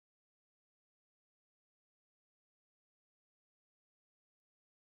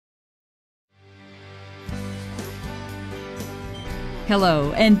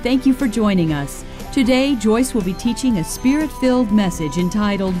Hello, and thank you for joining us. Today, Joyce will be teaching a Spirit-filled message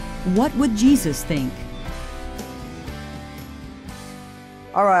entitled, What Would Jesus Think?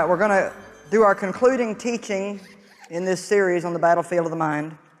 All right, we're going to do our concluding teaching in this series on the battlefield of the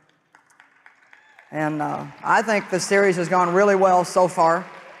mind. And I think the series has gone really well so far.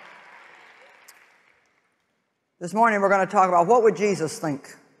 This morning we're going to talk about what would Jesus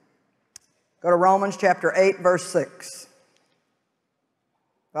think. Go to Romans chapter 8, verse 6.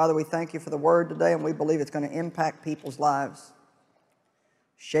 Father, we thank you for the word today, and we believe it's going to impact people's lives.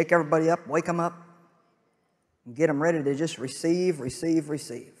 Shake everybody up, wake them up, and get them ready to just receive.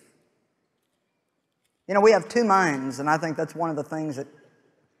 You know, we have two minds, and I think that's one of the things that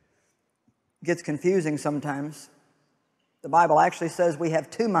gets confusing sometimes. The Bible actually says we have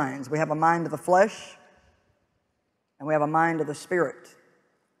two minds. We have a mind of the flesh, and we have a mind of the Spirit.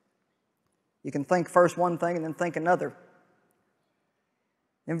 You can think first one thing and then think another.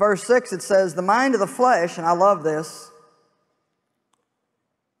 In verse 6 it says, the mind of the flesh, and I love this,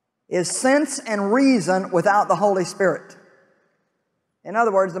 is sense and reason without the Holy Spirit. In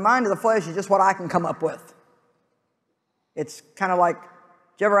other words, the mind of the flesh is just what I can come up with. It's kind of like,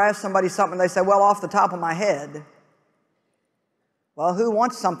 did you ever ask somebody something, they say, well, off the top of my head. Well, who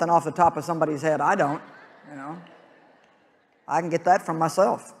wants something off the top of somebody's head? I don't, you know. I can get that from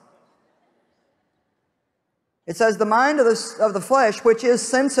myself. It says, the mind of the flesh, which is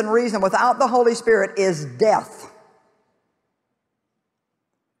sense and reason without the Holy Spirit, is death.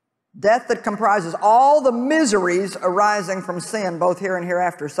 Death that comprises all the miseries arising from sin, both here and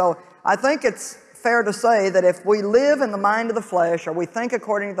hereafter. So I think it's fair to say that if we live in the mind of the flesh, or we think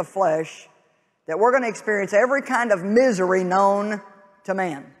according to the flesh, that we're going to experience every kind of misery known to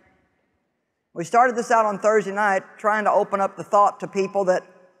man. We started this out on Thursday night, trying to open up the thought to people that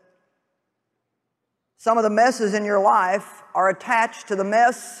some of the messes in your life are attached to the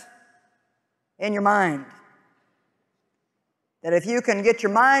mess in your mind. That if you can get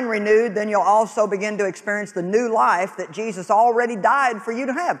your mind renewed, then you'll also begin to experience the new life that Jesus already died for you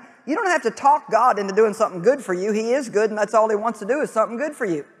to have. You don't have to talk God into doing something good for you. He is good, and that's all He wants to do is something good for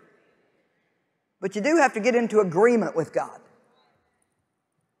you. But you do have to get into agreement with God.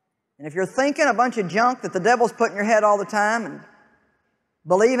 And if you're thinking a bunch of junk that the devil's put in your head all the time and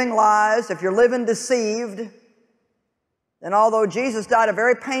believing lies, if you're living deceived, then although Jesus died a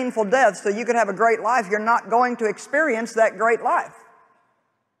very painful death so you could have a great life, you're not going to experience that great life.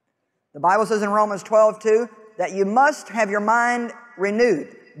 The Bible says in Romans 12:2 that you must have your mind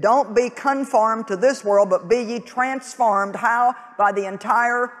renewed. Don't be conformed to this world, but be ye transformed. How? By the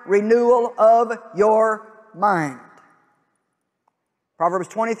entire renewal of your mind. Proverbs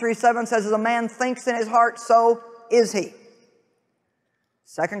 23:7 says, as a man thinks in his heart, so is he.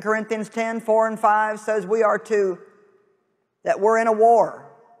 2 Corinthians 10:4 and 5 says that we're in a war.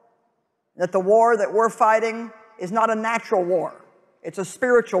 That the war that we're fighting is not a natural war. It's a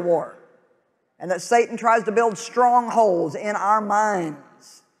spiritual war. And that Satan tries to build strongholds in our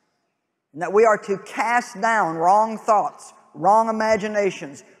minds. And that we are to cast down wrong thoughts, wrong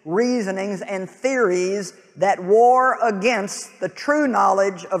imaginations, reasonings, and theories that war against the true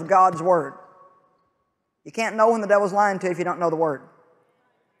knowledge of God's Word. You can't know when the devil's lying to you if you don't know the Word.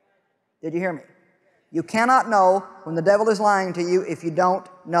 Did you hear me? You cannot know when the devil is lying to you if you don't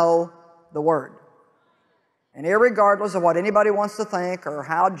know the Word. And irregardless of what anybody wants to think or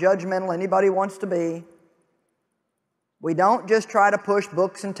how judgmental anybody wants to be, we don't just try to push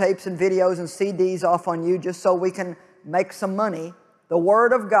books and tapes and videos and CDs off on you just so we can make some money. The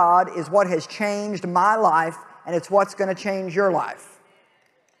Word of God is what has changed my life, and it's what's going to change your life.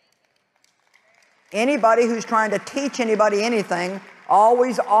 Anybody who's trying to teach anybody anything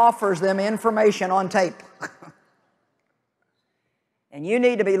always offers them information on tape. And you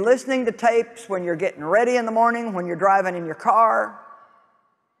need to be listening to tapes when you're getting ready in the morning, when you're driving in your car.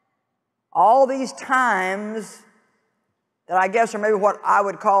 All these times that I guess are maybe what I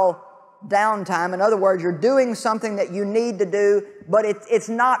would call downtime. In other words, you're doing something that you need to do, but it's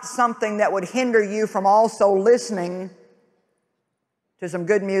not something that would hinder you from also listening to some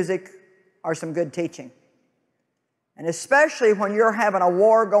good music or some good teaching. And especially when you're having a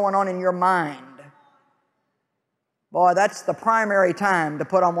war going on in your mind. Boy, that's the primary time to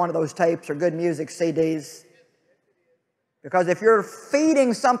put on one of those tapes or good music CDs. Because if you're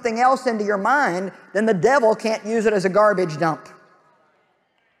feeding something else into your mind, then the devil can't use it as a garbage dump.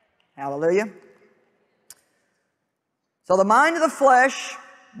 Hallelujah. So the mind of the flesh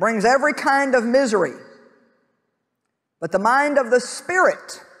brings every kind of misery. But the mind of the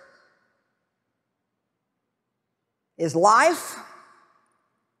Spirit is life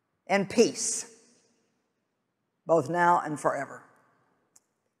and peace, both now and forever.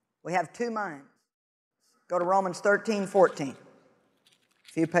 We have two minds. Go to Romans 13:14.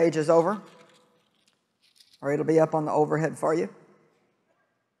 A few pages over, or it'll be up on the overhead for you.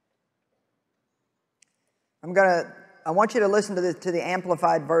 I want you to listen to the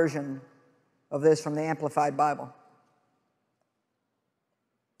amplified version of this from the Amplified Bible.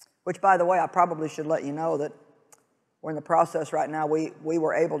 Which, by the way, I probably should let you know that we're in the process right now. We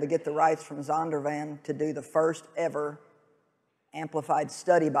were able to get the rights from Zondervan to do the first ever Amplified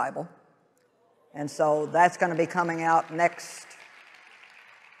Study Bible. And so that's going to be coming out next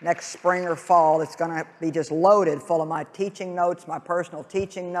spring or fall. It's going to be just loaded full of my teaching notes, my personal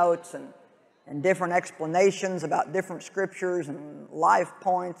teaching notes, and different explanations about different scriptures and life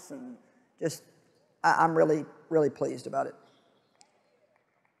points. And just, I'm really, really pleased about it.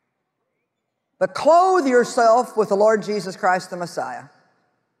 But clothe yourself with the Lord Jesus Christ the Messiah,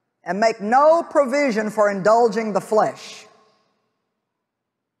 and make no provision for indulging the flesh.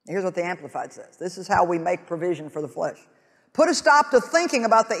 Here's what the Amplified says. This is how we make provision for the flesh. Put a stop to thinking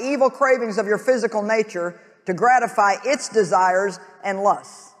about the evil cravings of your physical nature to gratify its desires and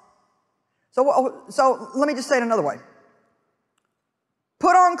lusts. So let me just say it another way.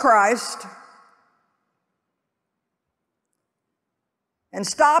 Put on Christ and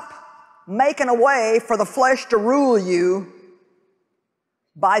stop making a way for the flesh to rule you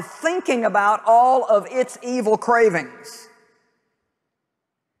by thinking about all of its evil cravings.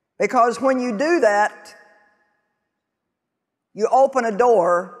 Because when you do that, you open a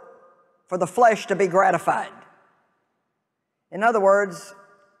door for the flesh to be gratified. In other words,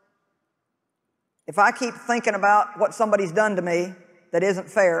 if I keep thinking about what somebody's done to me that isn't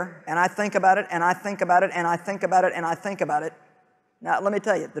fair, and I think about it, and I think about it, and I think about it, and I think about it, now let me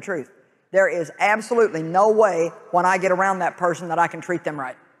tell you the truth. There is absolutely no way when I get around that person that I can treat them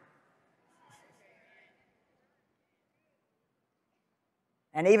right.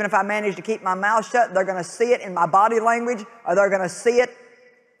 And even if I manage to keep my mouth shut, they're going to see it in my body language, or they're going to see it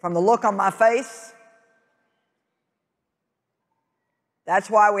from the look on my face. That's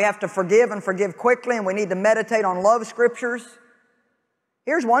why we have to forgive and forgive quickly, and we need to meditate on love scriptures.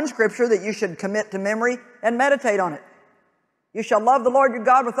 Here's one scripture that you should commit to memory and meditate on it. You shall love the Lord your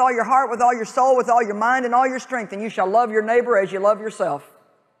God with all your heart, with all your soul, with all your mind, and all your strength, and you shall love your neighbor as you love yourself.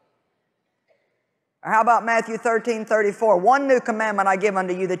 Or how about Matthew 13:34? One new commandment I give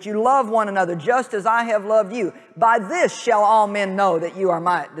unto you, that you love one another just as I have loved you. By this shall all men know that you are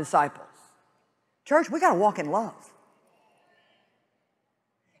my disciples. Church, we got to walk in love.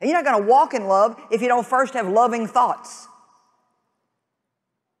 And you're not going to walk in love if you don't first have loving thoughts.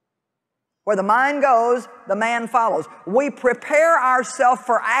 Where the mind goes, the man follows. We prepare ourselves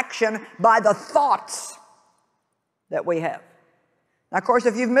for action by the thoughts that we have. Now, of course,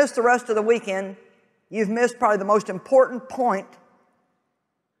 if you've missed the rest of the weekend, you've missed probably the most important point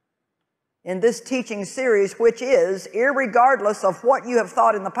in this teaching series, which is, irregardless of what you have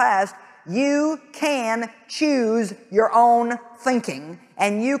thought in the past, you can choose your own thinking,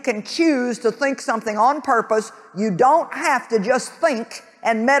 and you can choose to think something on purpose. You don't have to just think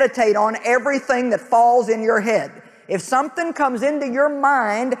and meditate on everything that falls in your head. If something comes into your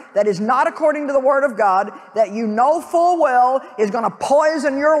mind that is not according to the Word of God, that you know full well is going to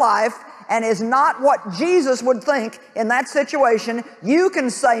poison your life and is not what Jesus would think in that situation, you can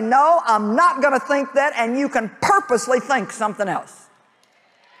say, no, I'm not going to think that, and you can purposely think something else.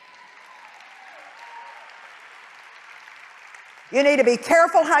 You need to be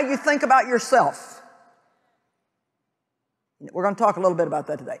careful how you think about yourself. We're going to talk a little bit about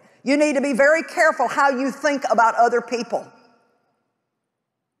that today. You need to be very careful how you think about other people.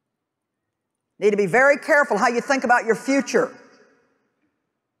 You need to be very careful how you think about your future.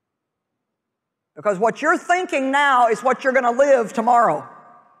 Because what you're thinking now is what you're going to live tomorrow.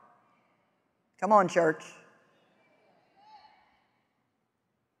 Come on, church.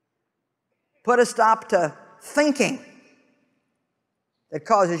 Put a stop to thinking that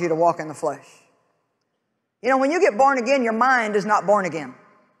causes you to walk in the flesh. You know, when you get born again, your mind is not born again.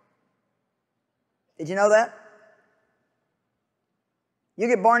 Did you know that? You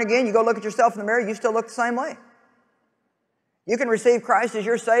get born again, you go look at yourself in the mirror, you still look the same way. You can receive Christ as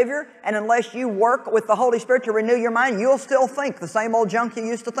your Savior, and unless you work with the Holy Spirit to renew your mind, you'll still think the same old junk you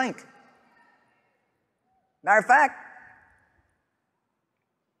used to think. Matter of fact,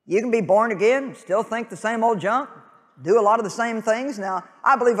 you can be born again, still think the same old junk, do a lot of the same things. Now,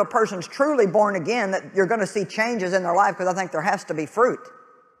 I believe a person's truly born again that you're going to see changes in their life, because I think there has to be fruit.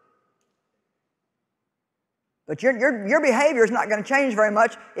 But your behavior is not going to change very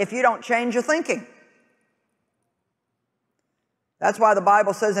much if you don't change your thinking. That's why the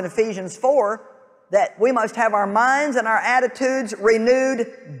Bible says in Ephesians 4 that we must have our minds and our attitudes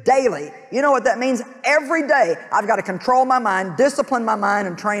renewed daily. You know what that means? Every day I've got to control my mind, discipline my mind,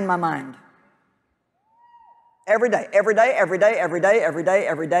 and train my mind. Every day, every day, every day, every day, every day,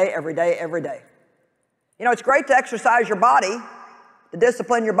 every day, every day, every day. You know, it's great to exercise your body, to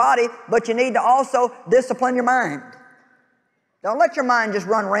discipline your body, but you need to also discipline your mind. Don't let your mind just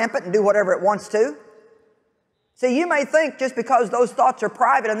run rampant and do whatever it wants to. See, you may think just because those thoughts are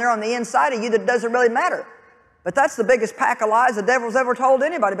private and they're on the inside of you that it doesn't really matter. But that's the biggest pack of lies the devil's ever told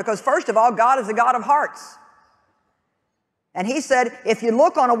anybody, because first of all, God is a God of hearts. And He said, if you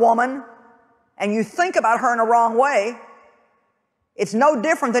look on a woman and you think about her in a wrong way, it's no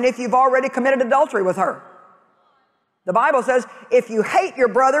different than if you've already committed adultery with her. The Bible says, if you hate your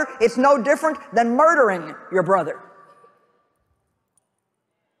brother, it's no different than murdering your brother.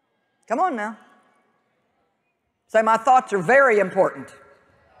 Come on now. Say, my thoughts are very important.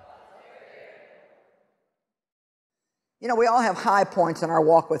 You know, we all have high points in our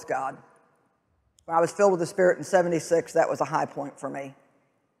walk with God. When I was filled with the Spirit in '76, that was a high point for me.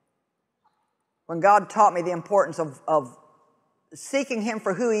 When God taught me the importance of seeking Him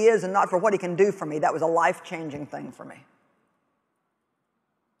for who He is and not for what He can do for me, that was a life-changing thing for me.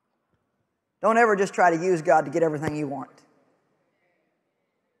 Don't ever just try to use God to get everything you want.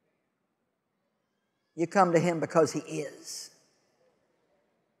 You come to Him because He is.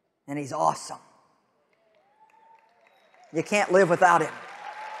 And He's awesome. You can't live without Him.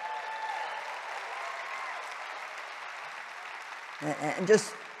 And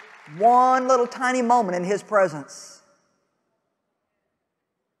just one little tiny moment in His presence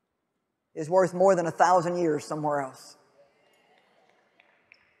is worth more than 1,000 years somewhere else.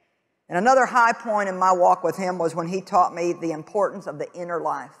 And another high point in my walk with Him was when He taught me the importance of the inner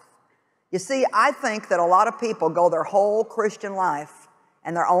life. You see, I think that a lot of people go their whole Christian life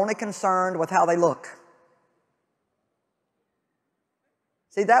and they're only concerned with how they look.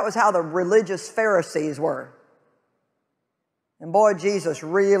 See, that was how the religious Pharisees were. And boy, Jesus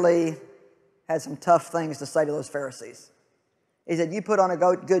really had some tough things to say to those Pharisees. He said, you put on a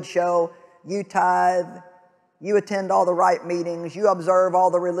good show, you tithe, you attend all the right meetings, you observe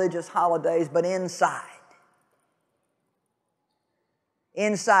all the religious holidays, but inside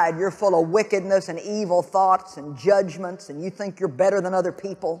you're full of wickedness and evil thoughts and judgments, and you think you're better than other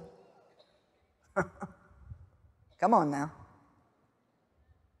people. Come on now.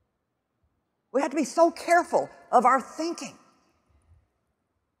 We have to be so careful of our thinking.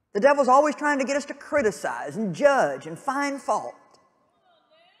 The devil's always trying to get us to criticize and judge and find fault.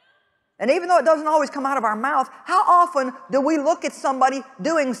 And even though it doesn't always come out of our mouth, how often do we look at somebody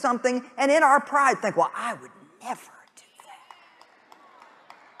doing something and in our pride think, well, I would never do that.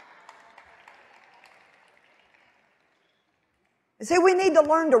 You see, we need to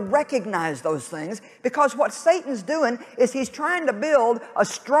learn to recognize those things, because what Satan's doing is he's trying to build a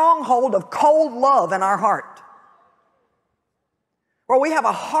stronghold of cold love in our heart, where we have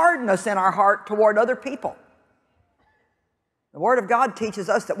a hardness in our heart toward other people. The Word of God teaches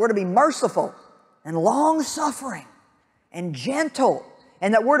us that we're to be merciful and long-suffering and gentle,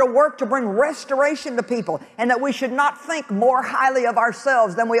 and that we're to work to bring restoration to people, and that we should not think more highly of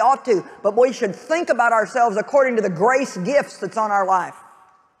ourselves than we ought to, but we should think about ourselves according to the grace gifts that's on our life.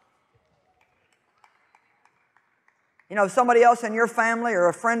 You know, if somebody else in your family or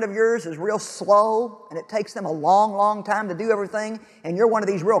a friend of yours is real slow and it takes them a long, long time to do everything, and you're one of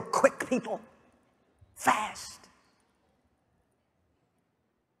these real quick people, fast,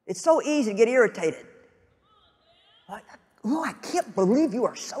 it's so easy to get irritated. Like, oh, I can't believe you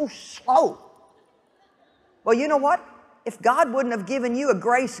are so slow. Well, you know what? If God wouldn't have given you a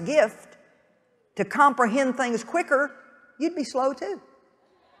grace gift to comprehend things quicker, you'd be slow too.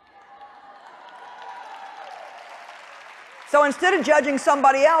 So instead of judging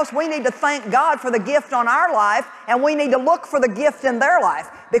somebody else, we need to thank God for the gift on our life, and we need to look for the gift in their life.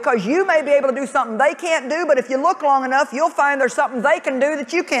 Because you may be able to do something they can't do, but if you look long enough, you'll find there's something they can do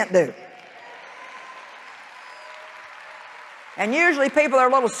that you can't do. And usually people that are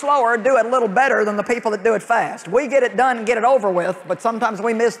a little slower do it a little better than the people that do it fast. We get it done and get it over with, but sometimes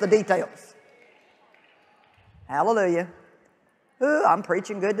we miss the details. Hallelujah. Ooh, I'm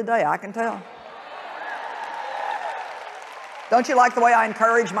preaching good today, I can tell. Don't you like the way I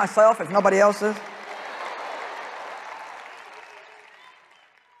encourage myself if nobody else is?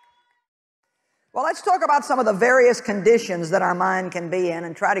 Well, let's talk about some of the various conditions that our mind can be in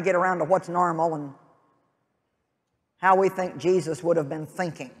and try to get around to what's normal and how we think Jesus would have been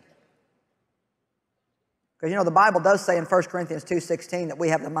thinking. Because, you know, the Bible does say in 1 Corinthians 2:16 that we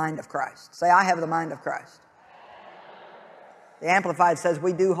have the mind of Christ. Say, I have the mind of Christ. The Amplified says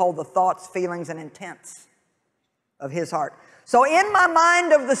we do hold the thoughts, feelings, and intents of His heart. So in my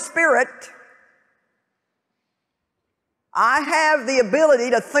mind of the Spirit, I have the ability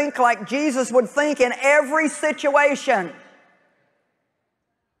to think like Jesus would think in every situation.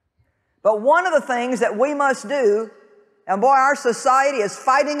 But one of the things that we must do, and boy, our society is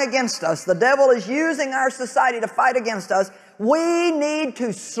fighting against us. The devil is using our society to fight against us. We need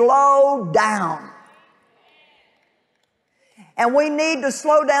to slow down. And we need to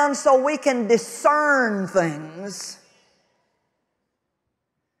slow down so we can discern things.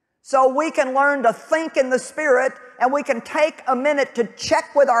 So we can learn to think in the Spirit, and we can take a minute to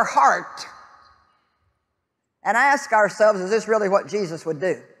check with our heart and ask ourselves, is this really what Jesus would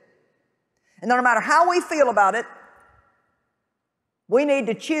do? And no matter how we feel about it, we need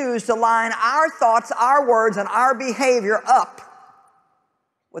to choose to line our thoughts, our words, and our behavior up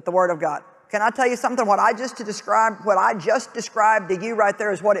with the Word of God. Can I tell you something? What I just described to you right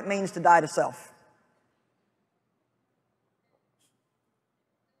there is what it means to die to self.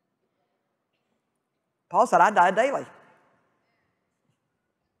 Paul said, I die daily.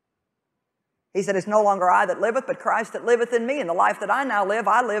 He said, it's no longer I that liveth, but Christ that liveth in me. And the life that I now live,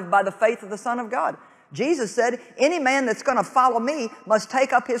 I live by the faith of the Son of God. Jesus said, any man that's going to follow me must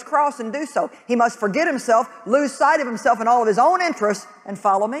take up his cross and do so. He must forget himself, lose sight of himself and all of his own interests, and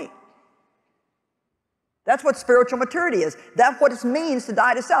follow me. That's what spiritual maturity is. That's what it means to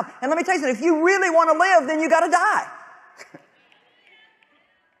die to self. And let me tell you something, if you really want to live, then you got to die.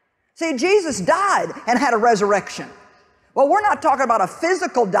 See, Jesus died and had a resurrection. Well, we're not talking about a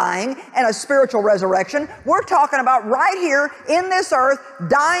physical dying and a spiritual resurrection. We're talking about right here in this earth,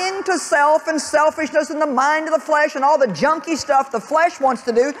 dying to self and selfishness and the mind of the flesh and all the junky stuff the flesh wants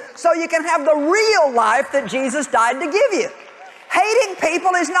to do so you can have the real life that Jesus died to give you. Hating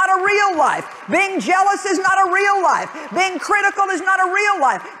people is not a real life. Being jealous is not a real life. Being critical is not a real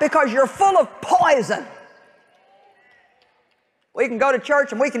life because you're full of poison. We can go to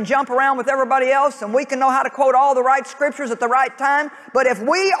church and we can jump around with everybody else and we can know how to quote all the right scriptures at the right time. But if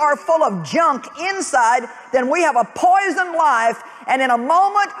we are full of junk inside, then we have a poisoned life. And in a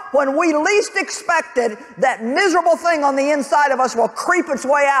moment when we least expect it, that miserable thing on the inside of us will creep its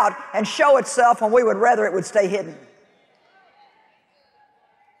way out and show itself when we would rather it would stay hidden.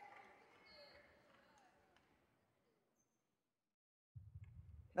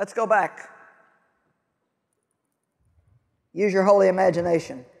 Let's go back. Use your holy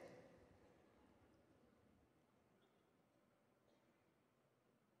imagination.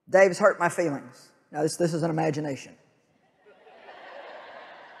 Dave's hurt my feelings. Now this is an imagination.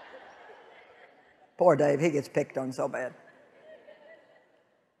 Poor Dave, he gets picked on so bad.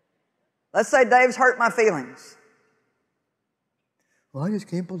 Let's say Dave's hurt my feelings. Well, I just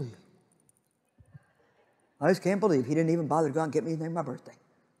can't believe he didn't even bother to go out and get me anything for my birthday.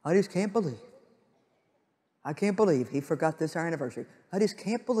 I just can't believe. I can't believe he forgot this our anniversary. I just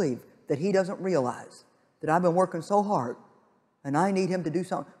can't believe that he doesn't realize that I've been working so hard and I need him to do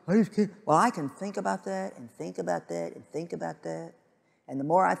something. I just can't. Well, I can think about that and think about that and think about that. And the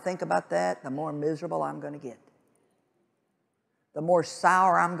more I think about that, the more miserable I'm going to get. The more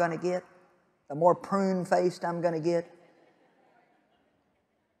sour I'm going to get. The more prune-faced I'm going to get.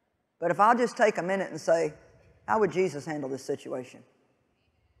 But if I'll just take a minute and say, how would Jesus handle this situation?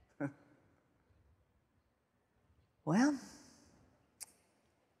 Well,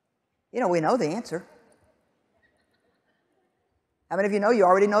 we know the answer. How many of you know you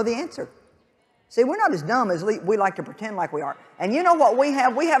already know the answer? See, we're not as dumb as we like to pretend like we are. And you know what we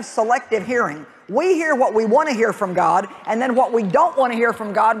have? We have selective hearing. We hear what we want to hear from God, and then what we don't want to hear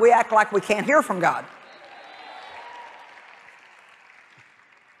from God, we act like we can't hear from God.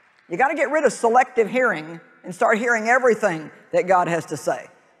 You got to get rid of selective hearing and start hearing everything that God has to say.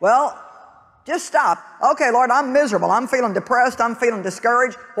 Well, just stop. Okay, Lord, I'm miserable. I'm feeling depressed. I'm feeling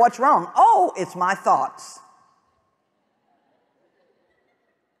discouraged. What's wrong? Oh, it's my thoughts.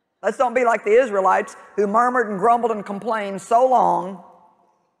 Let's don't be like the Israelites who murmured and grumbled and complained so long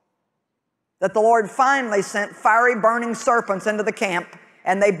that the Lord finally sent fiery burning serpents into the camp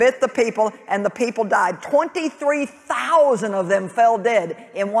and they bit the people and the people died. 23,000 of them fell dead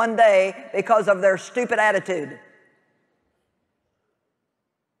in one day because of their stupid attitude.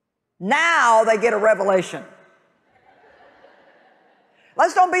 Now they get a revelation.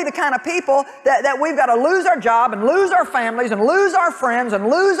 Let's don't be the kind of people that we've got to lose our job and lose our families and lose our friends and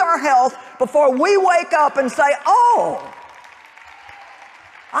lose our health before we wake up and say, oh,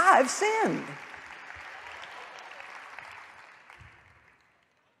 I've sinned.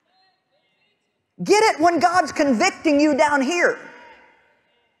 Get it when God's convicting you down here.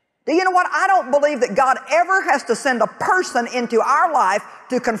 Do you know what? I don't believe that God ever has to send a person into our life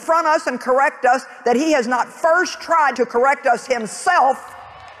to confront us and correct us that He has not first tried to correct us Himself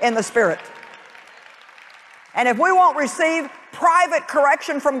in the Spirit. And if we won't receive private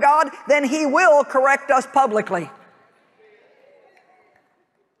correction from God, then He will correct us publicly.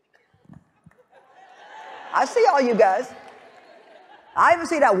 I see all you guys. I even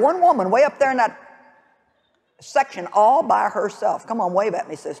see that one woman way up there in that section all by herself. Come on, wave at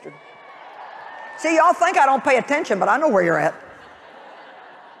me, sister. See, y'all think I don't pay attention, but I know where you're at.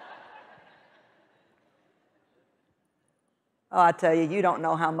 Oh, I tell you, you don't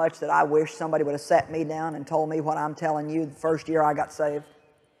know how much that I wish somebody would have sat me down and told me what I'm telling you the first year I got saved.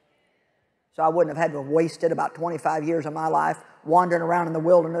 So I wouldn't have had to have wasted about 25 years of my life wandering around in the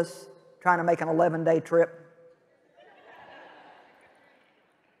wilderness trying to make an 11-day trip.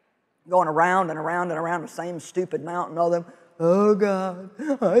 Going around and around and around the same stupid mountain, all them, oh God,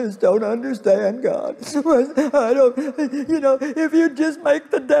 I just don't understand, God. I don't, if you just make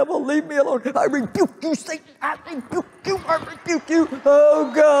the devil leave me alone, I rebuke you, Satan, I rebuke you, I rebuke you.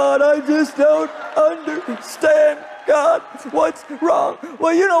 Oh God, I just don't understand, God, what's wrong?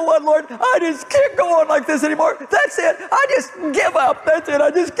 Well, you know what, Lord, I just can't go on like this anymore. That's it, I just give up, that's it,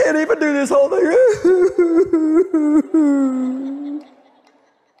 I just can't even do this whole thing.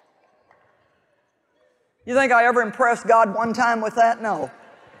 You think I ever impressed God one time with that? No.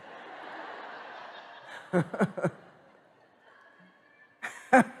 There's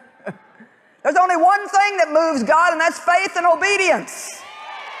only one thing that moves God, and that's faith and obedience.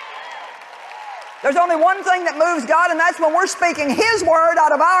 There's only one thing that moves God, and that's when we're speaking His word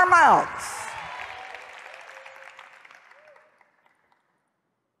out of our mouths.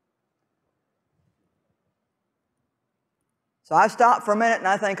 So I stop for a minute and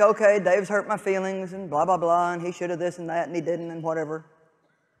I think, okay, Dave's hurt my feelings and blah, blah, blah, and he should have this and that and he didn't and whatever.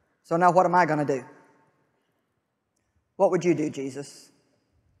 So now what am I going to do? What would you do, Jesus?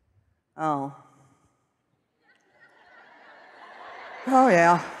 Oh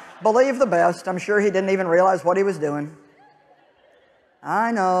yeah, believe the best. I'm sure he didn't even realize what he was doing.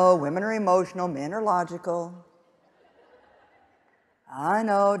 I know, women are emotional, men are logical. I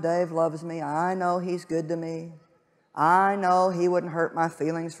know Dave loves me. I know he's good to me. I know he wouldn't hurt my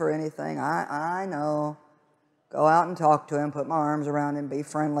feelings for anything. I know. Go out and talk to him, put my arms around him, be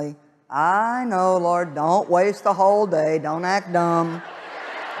friendly. I know, Lord, don't waste the whole day. Don't act dumb.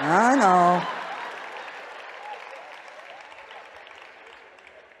 I know.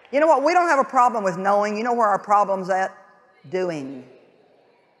 You know what? We don't have a problem with knowing. You know where our problem's at? Doing.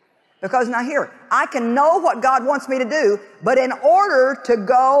 Because now here, I can know what God wants me to do, but in order to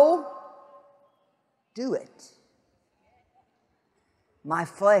go do it, my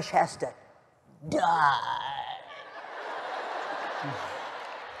flesh has to die.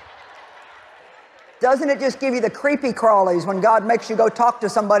 Doesn't it just give you the creepy crawlies when God makes you go talk to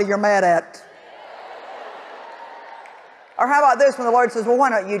somebody you're mad at? Or how about this when the Lord says, well, why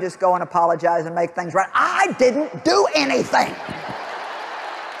don't you just go and apologize and make things right? I didn't do anything.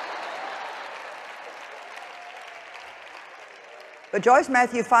 But Joyce,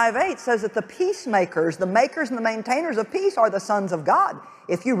 Matthew 5:8 says that the peacemakers, the makers and the maintainers of peace are the sons of God.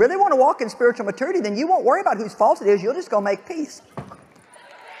 If you really want to walk in spiritual maturity, then you won't worry about whose fault it is. You'll just go make peace.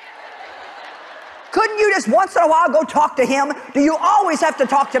 Couldn't you just once in a while go talk to Him? Do you always have to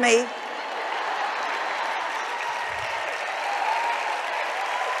talk to me?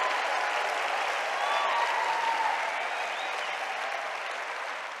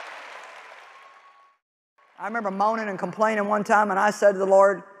 I remember moaning and complaining one time, and I said to the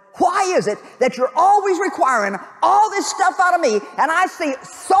Lord, why is it that you're always requiring all this stuff out of me, and I see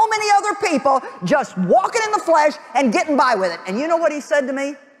so many other people just walking in the flesh and getting by with it? And you know what He said to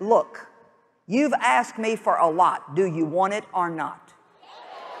me? Look, you've asked me for a lot. Do you want it or not?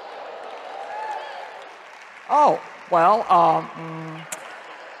 Oh, well,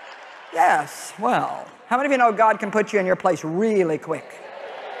 yes, well. How many of you know God can put you in your place really quick?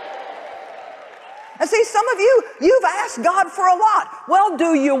 And see, some of you, you've asked God for a lot. Well,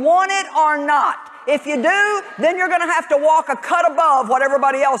 do you want it or not? If you do, then you're going to have to walk a cut above what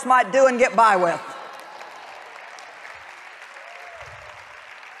everybody else might do and get by with.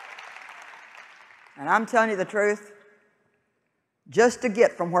 And I'm telling you the truth, just to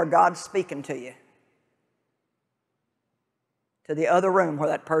get from where God's speaking to you to the other room where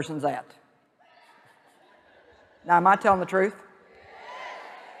that person's at. Now, am I telling the truth?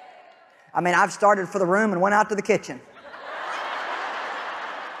 I mean, I've started for the room and went out to the kitchen.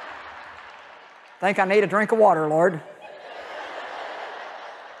 Think I need a drink of water, Lord.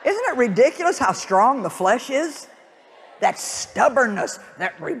 Isn't it ridiculous how strong the flesh is? that stubbornness,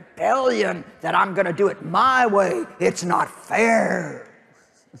 that rebellion, that I'm going to do it my way. It's not fair.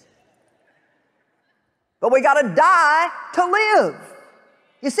 But we got to die to live.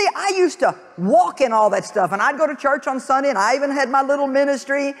 You see, I used to walk in all that stuff, and I'd go to church on Sunday, and I even had my little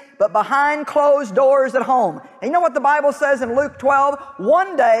ministry, but behind closed doors at home. And you know what the Bible says in Luke 12?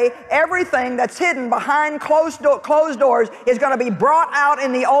 One day, everything that's hidden behind closed doors is going to be brought out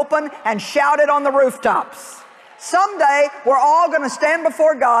in the open and shouted on the rooftops. Someday, we're all going to stand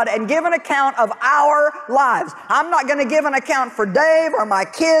before God and give an account of our lives. I'm not going to give an account for Dave or my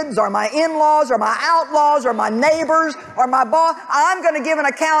kids or my in-laws or my outlaws or my neighbors or my boss. I'm going to give an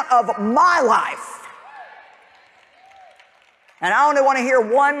account of my life. And I only want to hear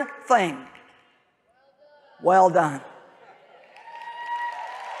one thing. Well done.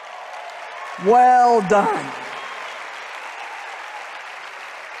 Well done.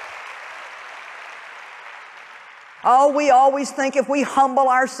 Oh, we always think if we humble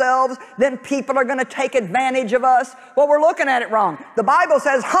ourselves, then people are going to take advantage of us. Well, we're looking at it wrong. The Bible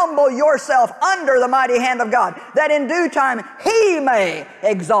says, humble yourself under the mighty hand of God, that in due time He may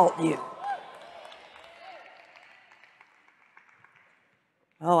exalt you.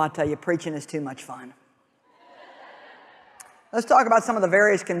 Oh, I tell you, preaching is too much fun. Let's talk about some of the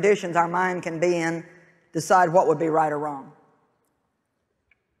various conditions our mind can be in, decide what would be right or wrong.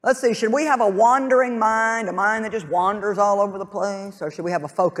 Let's see, should we have a wandering mind, a mind that just wanders all over the place, or should we have a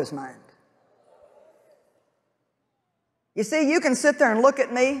focused mind? You see, you can sit there and look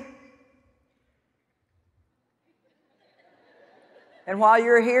at me, and while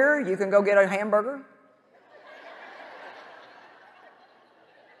you're here, you can go get a hamburger.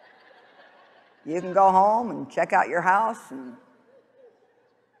 You can go home and check out your house and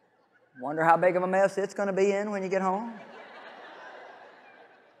wonder how big of a mess it's going to be in when you get home.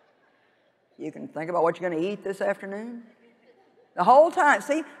 You can think about what you're going to eat this afternoon. The whole time.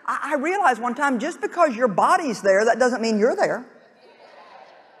 See, I realized one time, just because your body's there, that doesn't mean you're there.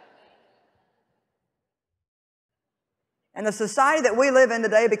 And the society that we live in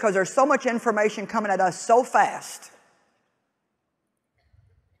today, because there's so much information coming at us so fast.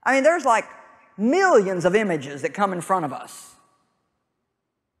 I mean, there's like millions of images that come in front of us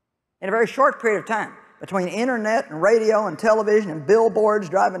in a very short period of time, between internet and radio and television and billboards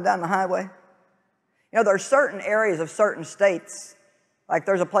driving down the highway. You know, there are certain areas of certain states, like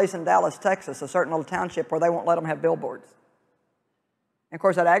there's a place in Dallas, Texas, a certain little township where they won't let them have billboards. And of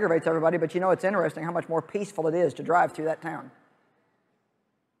course, that aggravates everybody, but you know, it's interesting how much more peaceful it is to drive through that town.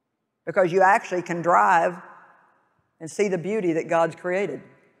 Because you actually can drive and see the beauty that God's created.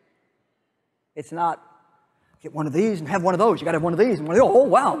 It's not, get one of these and have one of those. You got to have one of these and one of those. Oh,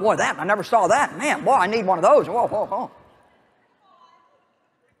 wow, boy, that, I never saw that. Man, boy, I need one of those. Whoa, whoa, whoa.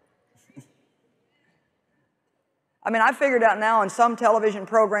 I mean, I figured out now in some television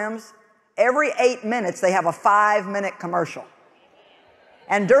programs, every 8 minutes they have a 5-minute commercial.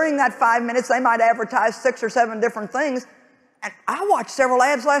 And during that 5 minutes, they might advertise 6 or 7 different things. And I watched several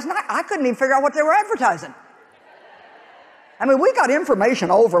ads last night. I couldn't even figure out what they were advertising. I mean, we got information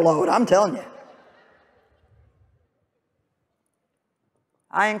overload, I'm telling you.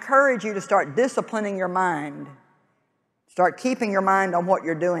 I encourage you to start disciplining your mind. Start keeping your mind on what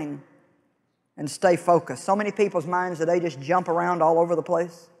you're doing. And stay focused. So many people's minds today just jump around all over the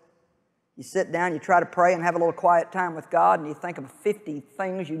place. You sit down, you try to pray and have a little quiet time with God, and you think of 50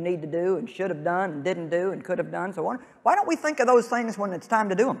 things you need to do and should have done and didn't do and could have done. So why don't we think of those things when it's time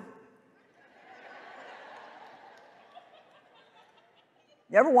to do them?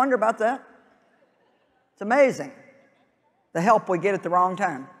 You ever wonder about that? It's amazing the help we get at the wrong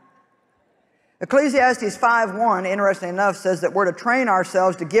time. Ecclesiastes 5:1, interesting enough, says that we're to train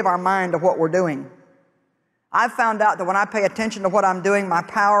ourselves to give our mind to what we're doing. I've found out that when I pay attention to what I'm doing, my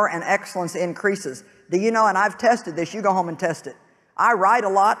power and excellence increases. Do you know, and I've tested this, you go home and test it. I write a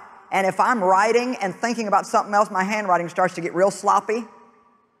lot, and if I'm writing and thinking about something else, my handwriting starts to get real sloppy.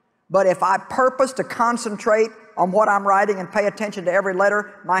 But if I purpose to concentrate on what I'm writing and pay attention to every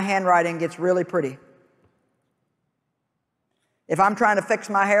letter, my handwriting gets really pretty. If I'm trying to fix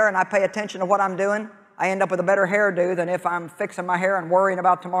my hair and I pay attention to what I'm doing, I end up with a better hairdo than if I'm fixing my hair and worrying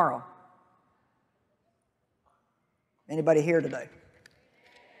about tomorrow. Anybody here today?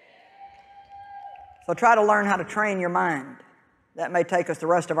 So try to learn how to train your mind. That may take us the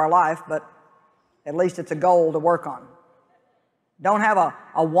rest of our life, but at least it's a goal to work on. Don't have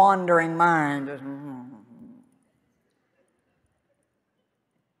a wandering mind. Just,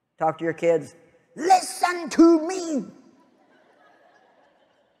 talk to your kids. Listen to me.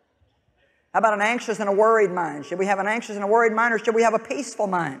 How about an anxious and a worried mind? Should we have an anxious and a worried mind, or should we have a peaceful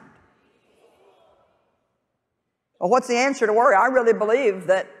mind? Well, what's the answer to worry? I really believe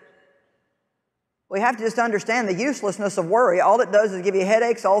that we have to just understand the uselessness of worry. All it does is give you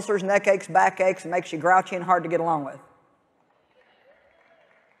headaches, ulcers, neck aches, back aches, and makes you grouchy and hard to get along with.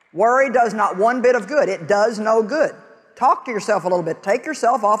 Worry does not one bit of good. It does no good. Talk to yourself a little bit. Take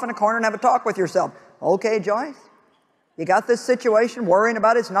yourself off in a corner and have a talk with yourself. Okay, Joyce, you got this situation, worrying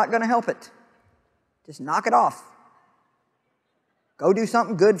about it's not going to help it. Just knock it off. Go do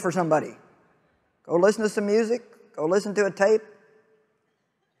something good for somebody. Go listen to some music. Go listen to a tape.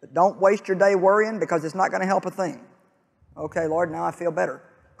 But don't waste your day worrying, because it's not going to help a thing. Okay, Lord, now I feel better.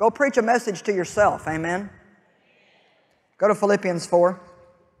 Go preach a message to yourself. Amen. Go to Philippians 4.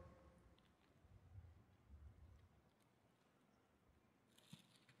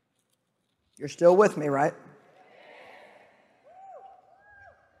 You're still with me, right?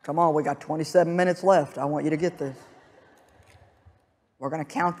 Come on, we got 27 minutes left. I want you to get this. We're going to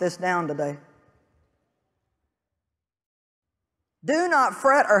count this down today. Do not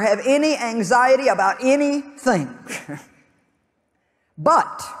fret or have any anxiety about anything.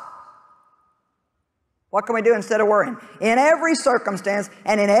 But, what can we do instead of worrying? In every circumstance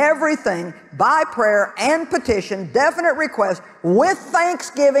and in everything, by prayer and petition, definite request, with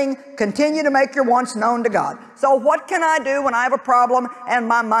thanksgiving, continue to make your wants known to God. So what can I do when I have a problem and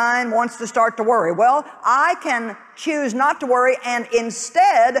my mind wants to start to worry? Well, I can choose not to worry, and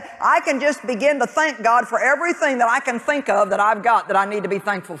instead, I can just begin to thank God for everything that I can think of that I've got that I need to be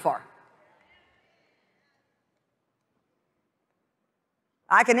thankful for.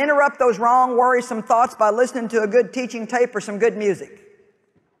 I can interrupt those wrong, worrisome thoughts by listening to a good teaching tape or some good music.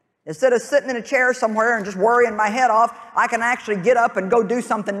 Instead of sitting in a chair somewhere and just worrying my head off, I can actually get up and go do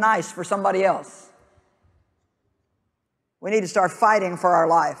something nice for somebody else. We need to start fighting for our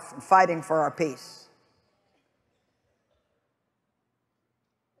life and fighting for our peace.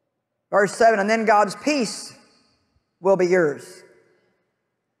 Verse 7, and then God's peace will be yours.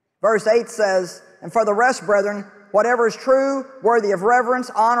 Verse 8 says, and for the rest, brethren, whatever is true, worthy of reverence,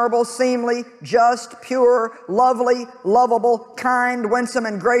 honorable, seemly, just, pure, lovely, lovable, kind, winsome,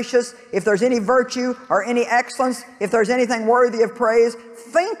 and gracious, if there's any virtue or any excellence, if there's anything worthy of praise,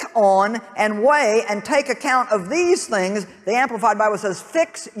 think on and weigh and take account of these things. The Amplified Bible says,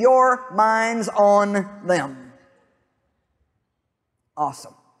 fix your minds on them.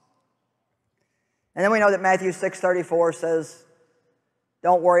 Awesome. And then we know that Matthew 6:34 says,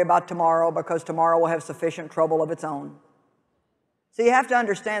 don't worry about tomorrow, because tomorrow will have sufficient trouble of its own. So you have to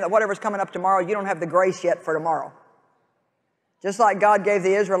understand that whatever's coming up tomorrow, you don't have the grace yet for tomorrow. Just like God gave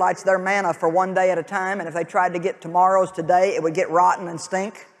the Israelites their manna for one day at a time, and if they tried to get tomorrow's today, it would get rotten and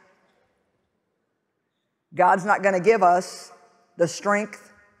stink. God's not going to give us the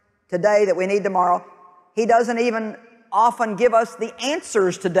strength today that we need tomorrow. He doesn't even often give us the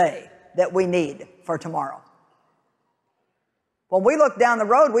answers today that we need for tomorrow. When we look down the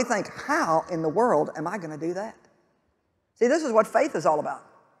road, we think, how in the world am I going to do that? See, this is what faith is all about.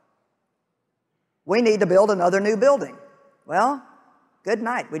 We need to build another new building. Well, good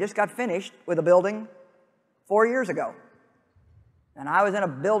night. We just got finished with a building 4 years ago. And I was in a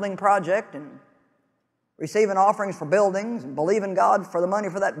building project and receiving offerings for buildings and believing God for the money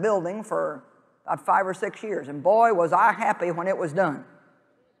for that building for about 5 or 6 years. And boy, was I happy when it was done.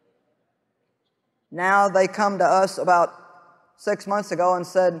 Now they come to us about 6 months ago and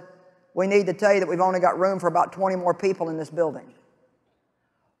said, we need to tell you that we've only got room for about 20 more people in this building.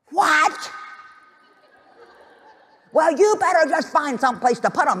 What? Well, you better just find some place to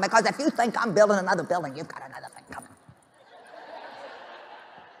put them, because if you think I'm building another building, you've got another thing coming.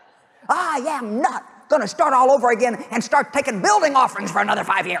 I am not going to start all over again and start taking building offerings for another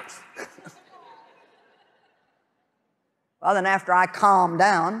 5 years. Well, then after I calmed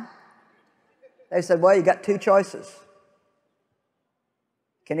down, they said, well, you got two choices.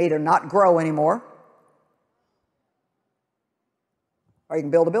 You can either not grow anymore, or you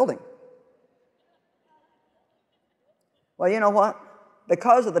can build a building. Well, you know what?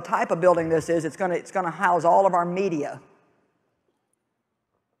 Because of the type of building this is, it's going to house all of our media.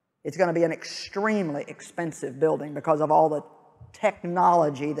 It's going to be an extremely expensive building because of all the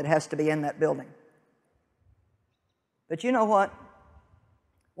technology that has to be in that building. But you know what?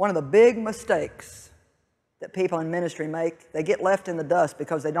 One of the big mistakes that people in ministry make, they get left in the dust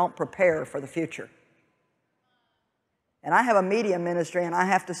because they don't prepare for the future. And I have a media ministry, and I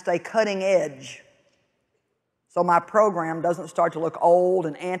have to stay cutting edge so my program doesn't start to look old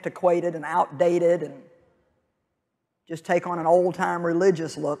and antiquated and outdated and just take on an old-time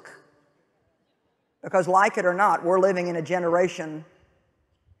religious look. Because like it or not, we're living in a generation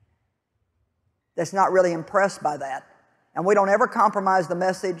that's not really impressed by that. And we don't ever compromise the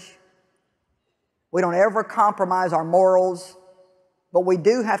message. We don't ever compromise our morals, but we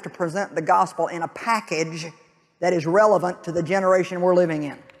do have to present the gospel in a package that is relevant to the generation we're living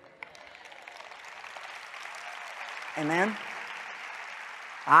in. Amen?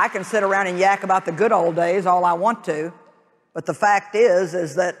 I can sit around and yak about the good old days all I want to, but the fact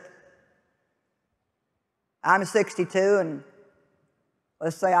is that I'm 62 and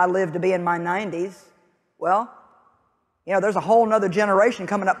let's say I live to be in my 90s. Well, you know, there's a whole nother generation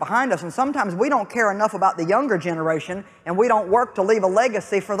coming up behind us, and sometimes we don't care enough about the younger generation, and we don't work to leave a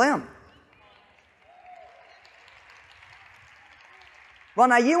legacy for them. Well,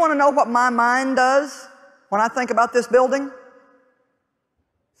 now you want to know what my mind does when I think about this building?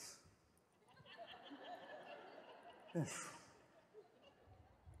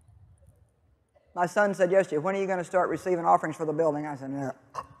 My son said yesterday, when are you going to start receiving offerings for the building? I said, no,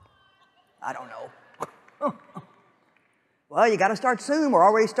 I don't know. Well, you got to start soon. We're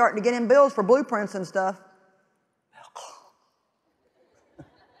already starting to get in bills for blueprints and stuff.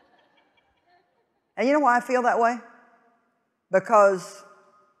 And you know why I feel that way? Because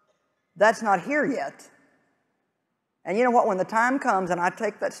that's not here yet. And you know what? When the time comes and I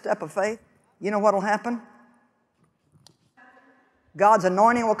take that step of faith, you know what will happen? God's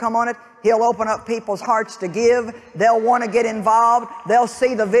anointing will come on it. He'll open up people's hearts to give. They'll want to get involved. They'll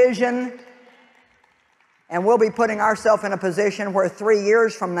see the vision. And we'll be putting ourselves in a position where 3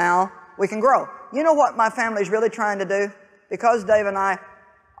 years from now we can grow. You know what my family's really trying to do? Because Dave and I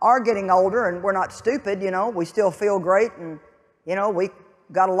are getting older and we're not stupid, you know, we still feel great and, you know, we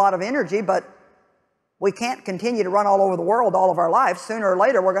got a lot of energy, but we can't continue to run all over the world all of our life. Sooner or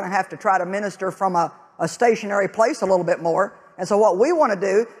later we're going to have to try to minister from a stationary place a little bit more. And so what we want to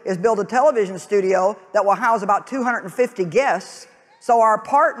do is build a television studio that will house about 250 guests so our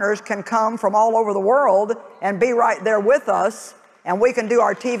partners can come from all over the world and be right there with us, and we can do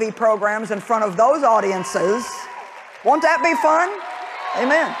our TV programs in front of those audiences. Won't that be fun?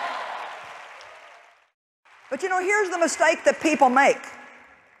 Amen. But you know, here's the mistake that people make.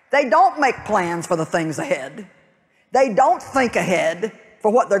 They don't make plans for the things ahead. They don't think ahead for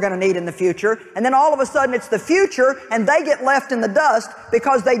what they're going to need in the future, and then all of a sudden it's the future and they get left in the dust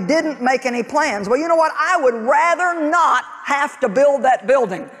because they didn't make any plans. Well, you know what? I would rather not have to build that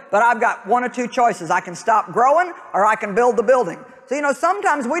building, but I've got one or two choices. I can stop growing or I can build the building. So, you know,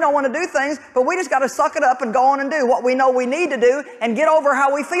 sometimes we don't want to do things, but we just got to suck it up and go on and do what we know we need to do and get over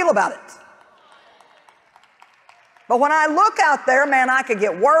how we feel about it. But when I look out there, man, I could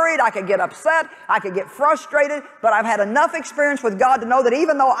get worried, I could get upset, I could get frustrated, but I've had enough experience with God to know that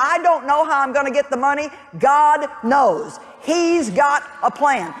even though I don't know how I'm going to get the money, God knows. He's got a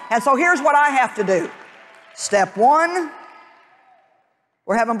plan. And so here's what I have to do. Step one,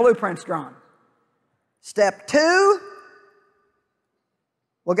 we're having blueprints drawn. Step two,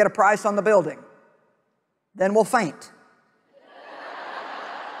 we'll get a price on the building. Then we'll faint.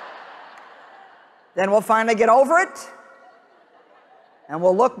 Then we'll finally get over it, and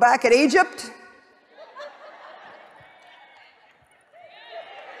we'll look back at Egypt,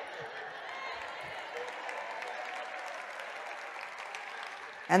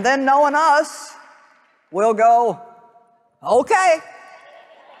 and then knowing us, we'll go, okay.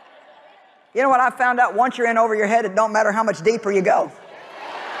 You know what I found out? Once you're in over your head, it don't matter how much deeper you go.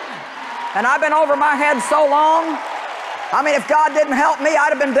 And I've been over my head so long, I mean, if God didn't help me,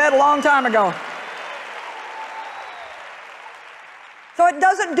 I'd have been dead a long time ago. So it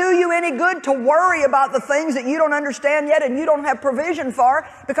doesn't do you any good to worry about the things that you don't understand yet and you don't have provision for,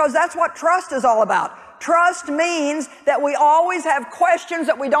 because that's what trust is all about. Trust means that we always have questions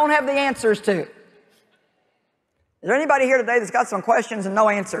that we don't have the answers to. Is there anybody here today that's got some questions and no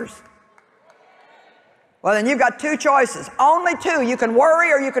answers? Well, then you've got two choices. Only two. You can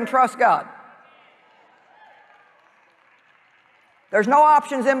worry or you can trust God. There's no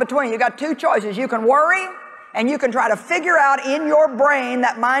options in between. You've got two choices. You can worry, and you can try to figure out in your brain,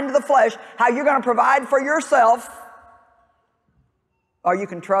 that mind of the flesh, how you're going to provide for yourself, or you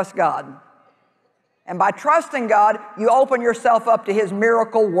can trust God. And by trusting God, you open yourself up to His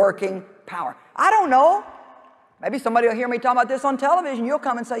miracle working power. I don't know. Maybe somebody will hear me talking about this on television. You'll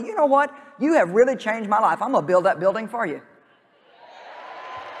come and say, you know what? You have really changed my life. I'm going to build that building for you.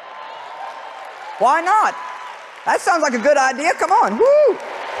 Why not? That sounds like a good idea. Come on. Woo!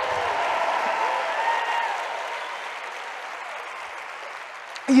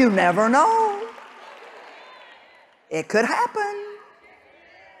 You never know. It could happen.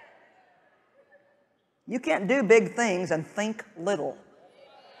 You can't do big things and think little.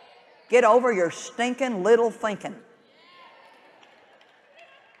 Get over your stinking little thinking.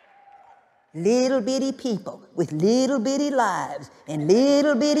 Little bitty people with little bitty lives and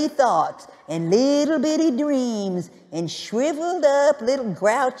little bitty thoughts and little bitty dreams and shriveled up little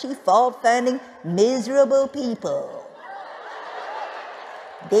grouchy, fault-finding, miserable people.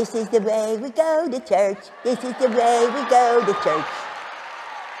 This is the way we go to church. This is the way we go to church.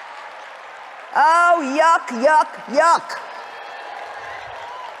 Oh, yuck, yuck, yuck.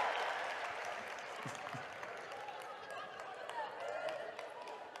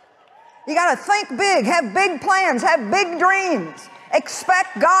 You got to think big, have big plans, have big dreams.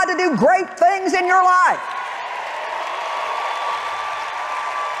 Expect God to do great things in your life.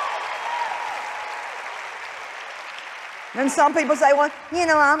 Then some people say, well, you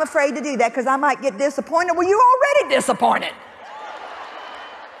know, I'm afraid to do that because I might get disappointed. Well, you're already disappointed.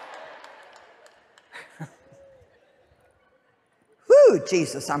 Whew,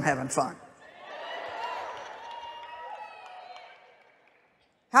 Jesus, I'm having fun.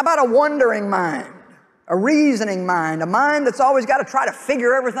 How about a wondering mind, a reasoning mind, a mind that's always got to try to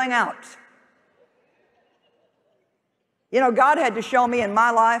figure everything out? You know, God had to show me in my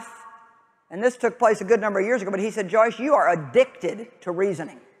life, and this took place a good number of years ago, but He said, Joyce, you are addicted to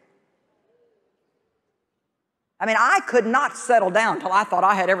reasoning. I mean, I could not settle down till I thought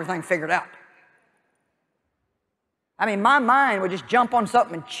I had everything figured out. I mean, my mind would just jump on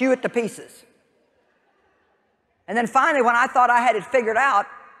something and chew it to pieces. And then finally, when I thought I had it figured out,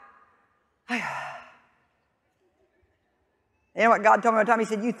 you know what God told me one time? He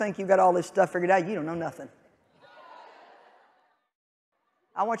said, you think you got all this stuff figured out, you don't know nothing.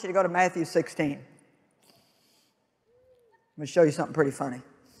 I want you to go to Matthew 16. I'm going to show you something pretty funny.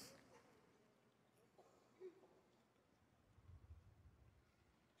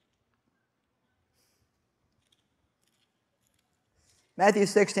 Matthew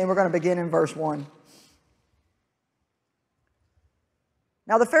 16, we're going to begin in verse 1.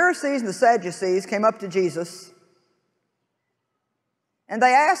 Now the Pharisees and the Sadducees came up to Jesus, and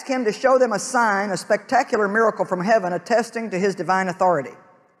they asked Him to show them a sign, a spectacular miracle from heaven, attesting to His divine authority.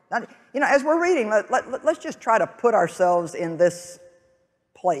 Now, you know, as we're reading, let's just try to put ourselves in this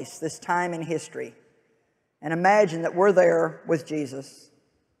place, this time in history, and imagine that we're there with Jesus.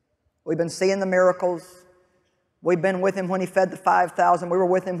 We've been seeing the miracles. We've been with Him when He fed the 5,000. We were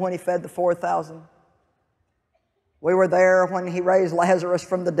with Him when He fed the 4,000. We were there when He raised Lazarus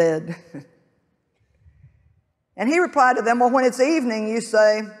from the dead. And He replied to them, well, when it's evening, you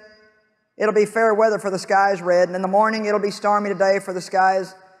say, it'll be fair weather for the sky is red, and in the morning it'll be stormy today for the sky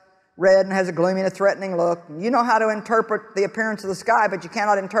is red and has a gloomy and a threatening look. You know how to interpret the appearance of the sky, but you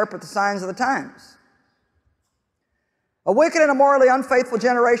cannot interpret the signs of the times. A wicked and a morally unfaithful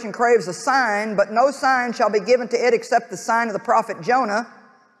generation craves a sign, but no sign shall be given to it except the sign of the prophet Jonah.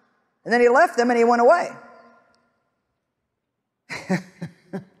 And then He left them and He went away.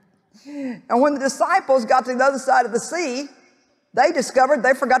 And when the disciples got to the other side of the sea, they discovered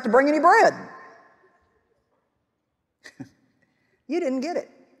they forgot to bring any bread. You didn't get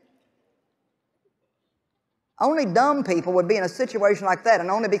it. Only dumb people would be in a situation like that and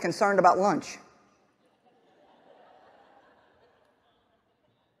only be concerned about lunch.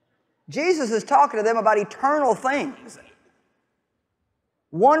 Jesus is talking to them about eternal things,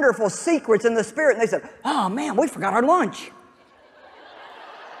 wonderful secrets in the Spirit, and they said, oh man, we forgot our lunch.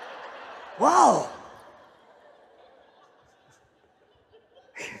 Whoa.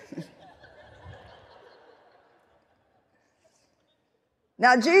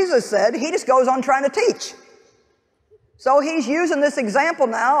 Now Jesus said, He just goes on trying to teach. So He's using this example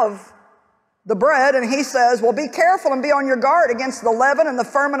now of the bread, and He says, well, be careful and be on your guard against the leaven and the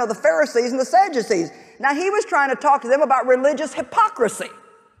ferment of the Pharisees and the Sadducees. Now He was trying to talk to them about religious hypocrisy.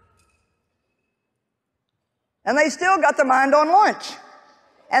 And they still got their mind on lunch.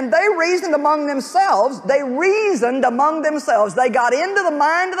 And they reasoned among themselves. They got into the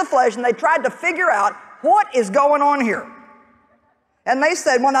mind of the flesh and they tried to figure out what is going on here. And they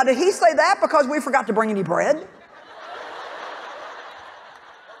said, well, now did He say that because we forgot to bring any bread?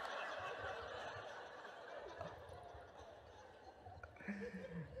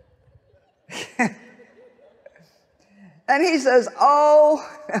 And He says, oh,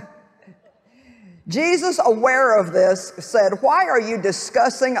 Jesus, aware of this, said, why are you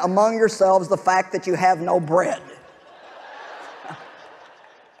discussing among yourselves the fact that you have no bread?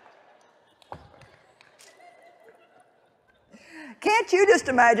 Can't you just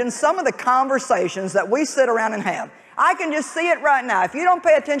imagine some of the conversations that we sit around and have? I can just see it right now. If you don't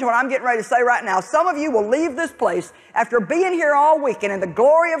pay attention to what I'm getting ready to say right now, some of you will leave this place after being here all weekend in the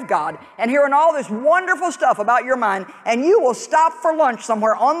glory of God and hearing all this wonderful stuff about your mind, and you will stop for lunch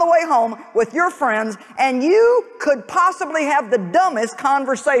somewhere on the way home with your friends, and you could possibly have the dumbest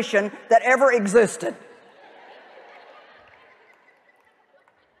conversation that ever existed.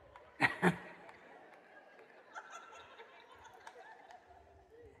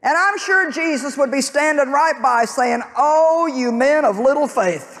 And I'm sure Jesus would be standing right by saying, "Oh, you men of little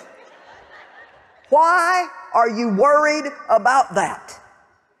faith, why are you worried about that?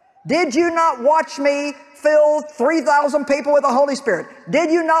 Did you not watch me fill 3,000 people with the Holy Spirit?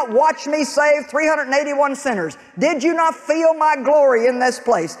 Did you not watch me save 381 sinners? Did you not feel my glory in this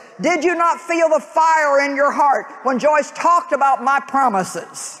place? Did you not feel the fire in your heart when Joyce talked about my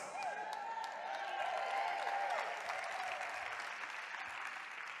promises?"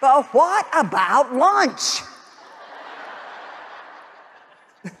 But what about lunch?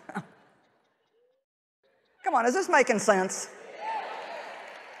 Come on, is this making sense?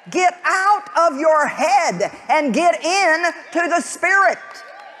 Get out of your head and get into the Spirit.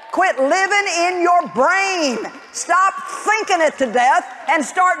 Quit living in your brain. Stop thinking it to death and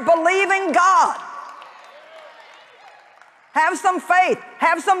start believing God. Have some faith.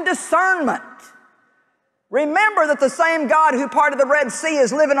 Have some discernment. Remember that the same God who parted the Red Sea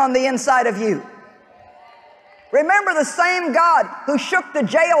is living on the inside of you. Remember the same God who shook the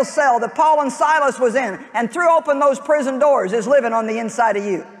jail cell that Paul and Silas was in and threw open those prison doors is living on the inside of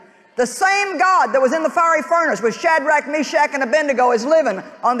you. The same God that was in the fiery furnace with Shadrach, Meshach, and Abednego is living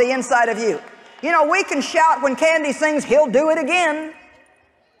on the inside of you. You know, we can shout when Candy sings, "He'll do it again."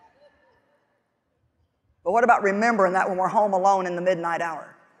 But what about remembering that when we're home alone in the midnight hour?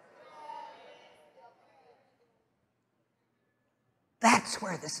 That's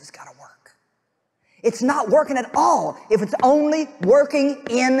where this has got to work. It's not working at all if it's only working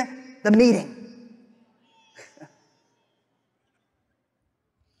in the meeting.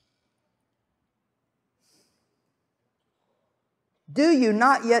 Do you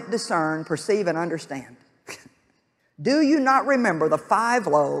not yet discern, perceive, and understand? Do you not remember the 5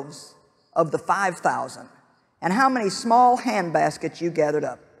 loaves of the 5,000 and how many small hand baskets you gathered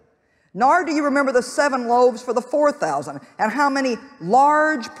up? Nor do you remember the 7 loaves for the 4,000 and how many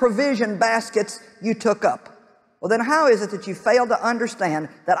large provision baskets you took up. Well, then how is it that you fail to understand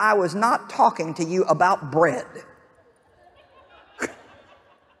that I was not talking to you about bread?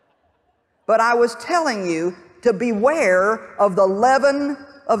 But I was telling you to beware of the leaven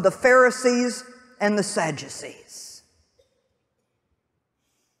of the Pharisees and the Sadducees.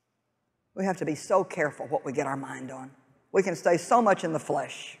 We have to be so careful what we get our mind on. We can stay so much in the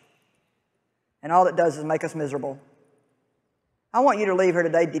flesh, and all it does is make us miserable. I want you to leave here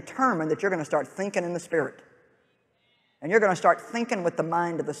today determined that you're going to start thinking in the Spirit. And you're going to start thinking with the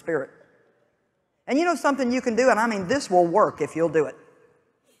mind of the Spirit. And you know something you can do, and I mean this will work if you'll do it.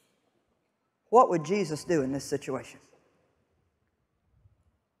 What would Jesus do in this situation?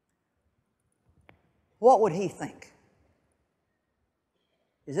 What would He think?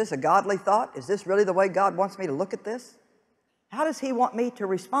 Is this a godly thought? Is this really the way God wants me to look at this? How does He want me to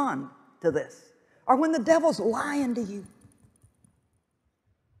respond to this? Or when the devil's lying to you.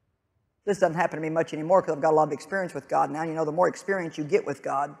 This doesn't happen to me much anymore because I've got a lot of experience with God now. You know, the more experience you get with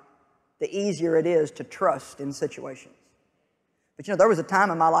God, the easier it is to trust in situations. But you know, there was a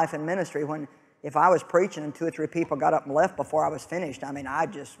time in my life in ministry when if I was preaching and 2 or 3 people got up and left before I was finished, I mean, I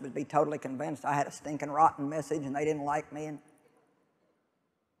just would be totally convinced I had a stinking rotten message and they didn't like me, and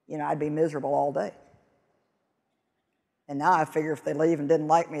you know, I'd be miserable all day. And now I figure if they leave and didn't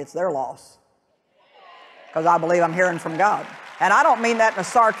like me, it's their loss. Because I believe I'm hearing from God. And I don't mean that in a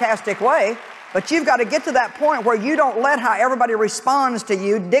sarcastic way, but you've got to get to that point where you don't let how everybody responds to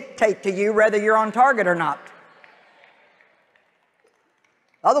you dictate to you whether you're on target or not.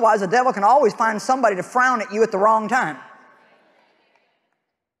 Otherwise, the devil can always find somebody to frown at you at the wrong time.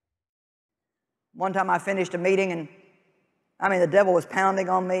 One time I finished a meeting and, I mean, the devil was pounding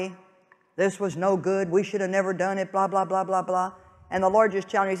on me. This was no good. We should have never done it, blah, blah, blah, blah, blah. And the Lord just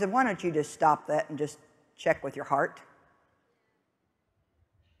challenged me. He said, why don't you just stop that and just check with your heart?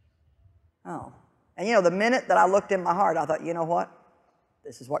 Oh. And you know, the minute that I looked in my heart, I thought, you know what?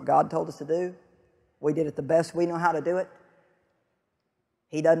 This is what God told us to do. We did it the best we know how to do it.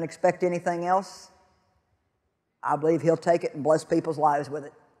 He doesn't expect anything else. I believe He'll take it and bless people's lives with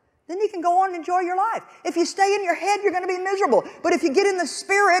it. Then you can go on and enjoy your life. If you stay in your head, you're going to be miserable. But if you get in the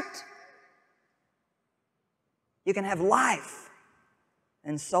Spirit, you can have life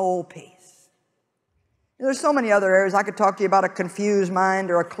and soul peace. There's so many other areas. I could talk to you about a confused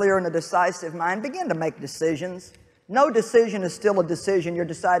mind or a clear and a decisive mind. Begin to make decisions. No decision is still a decision. You're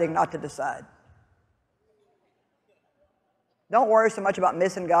deciding not to decide. Don't worry so much about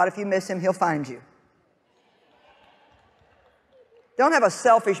missing God. If you miss Him, He'll find you. Don't have a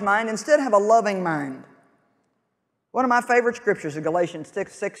selfish mind. Instead, have a loving mind. One of my favorite scriptures is Galatians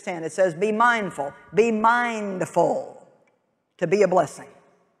 6:10. It says, be mindful to be a blessing,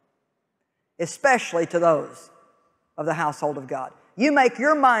 especially to those of the household of God. You make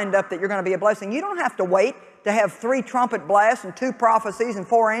your mind up that you're going to be a blessing. You don't have to wait to have 3 trumpet blasts and 2 prophecies and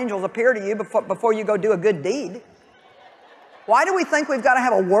 4 angels appear to you before you go do a good deed. Why do we think we've got to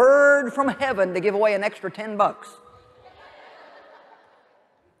have a word from heaven to give away an extra $10?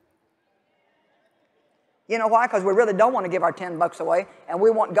 You know why? Because we really don't want to give our $10 away, and we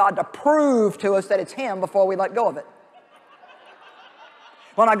want God to prove to us that it's Him before we let go of it.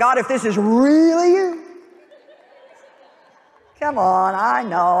 Well, now, God, if this is really you, come on, I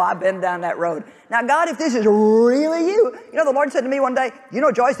know, I've been down that road. Now, God, if this is really you, the Lord said to me one day,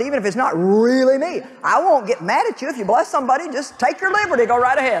 Joyce, even if it's not really me, I won't get mad at you if you bless somebody. Just take your liberty, go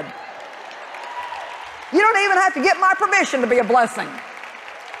right ahead. You don't even have to get my permission to be a blessing.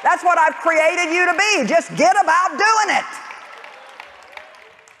 That's what I've created you to be. Just get about doing it.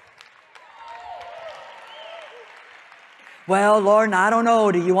 Well, Lord, I don't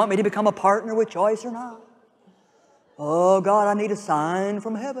know. Do you want me to become a partner with Joyce or not? Oh, God, I need a sign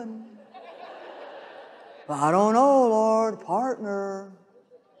from heaven. I don't know, Lord, partner.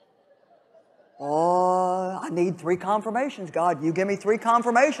 Oh, I need 3 confirmations. God, you give me 3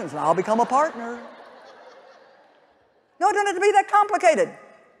 confirmations and I'll become a partner. No, it doesn't have to be that complicated.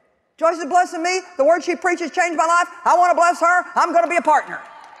 Joyce is blessing me. The word she preaches changed my life. I want to bless her. I'm going to be a partner.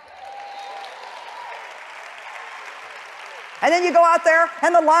 And then you go out there,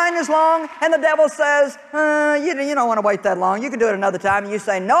 and the line is long, and the devil says, you don't want to wait that long. You can do it another time. And you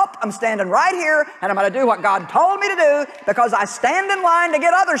say, nope, I'm standing right here, and I'm going to do what God told me to do because I stand in line to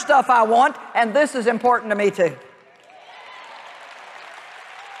get other stuff I want, and this is important to me too.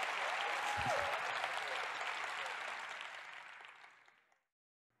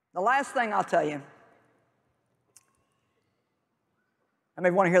 The last thing I'll tell you, I may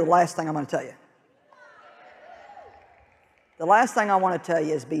want to hear the last thing I'm going to tell you. The last thing I want to tell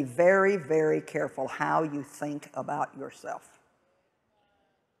you is be very, very careful how you think about yourself.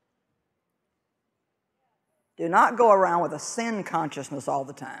 Do not go around with a sin consciousness all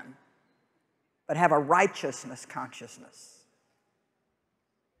the time, but have a righteousness consciousness.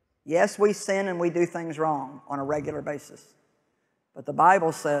 Yes, we sin and we do things wrong on a regular basis, but the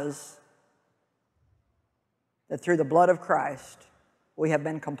Bible says that through the blood of Christ, we have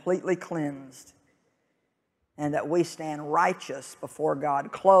been completely cleansed and that we stand righteous before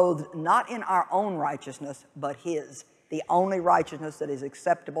God, clothed not in our own righteousness, but His. The only righteousness that is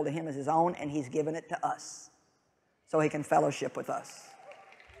acceptable to Him is His own, and He's given it to us so He can fellowship with us.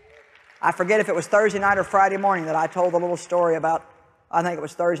 I forget if it was Thursday night or Friday morning that I told a little story about, I think it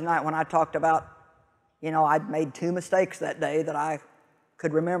was Thursday night when I talked about, I'd made 2 mistakes that day that I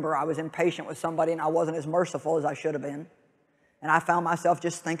could remember. I was impatient with somebody and I wasn't as merciful as I should have been. And I found myself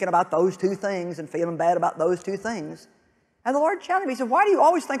just thinking about those 2 things and feeling bad about those 2 things. And the Lord challenged me. He said, why do you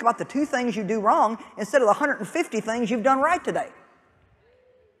always think about the 2 things you do wrong instead of the 150 things you've done right today?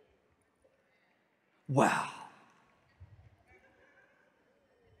 Well,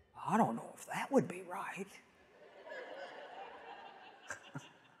 I don't know if that would be right.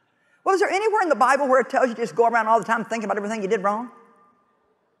 Well, is there anywhere in the Bible where it tells you to just go around all the time thinking about everything you did wrong?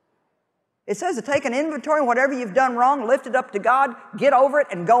 It says to take an inventory of whatever you've done wrong, lift it up to God, get over it,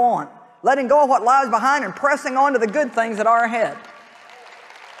 and go on. Letting go of what lies behind and pressing on to the good things that are ahead.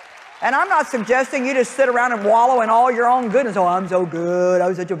 And I'm not suggesting you just sit around and wallow in all your own goodness. Oh, I'm so good. I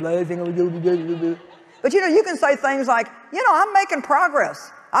was such a blessing. But you can say things like, I'm making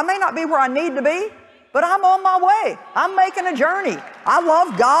progress. I may not be where I need to be, but I'm on my way. I'm making a journey. I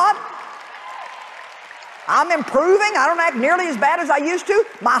love God. I'm improving. I don't act nearly as bad as I used to.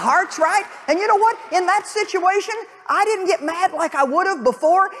 My heart's right. And you know what? In that situation, I didn't get mad like I would have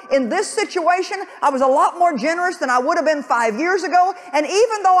before. In this situation, I was a lot more generous than I would have been 5 years ago. And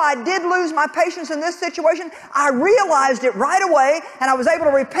even though I did lose my patience in this situation, I realized it right away, and I was able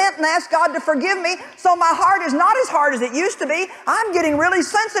to repent and ask God to forgive me. So my heart is not as hard as it used to be. I'm getting really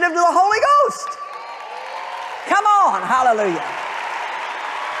sensitive to the Holy Ghost. Come on, hallelujah.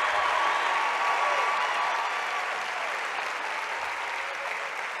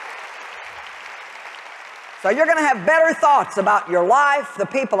 So you're going to have better thoughts about your life, the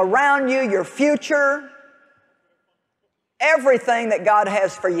people around you, your future, everything that God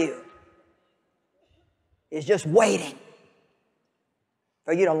has for you. is just waiting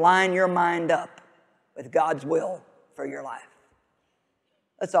for you to line your mind up with God's will for your life.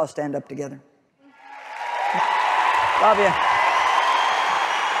 Let's all stand up together. Love you.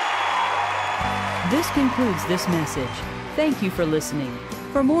 This concludes this message. Thank you for listening.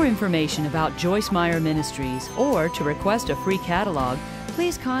 For more information about Joyce Meyer Ministries or to request a free catalog,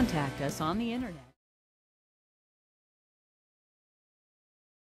 please contact us on the internet.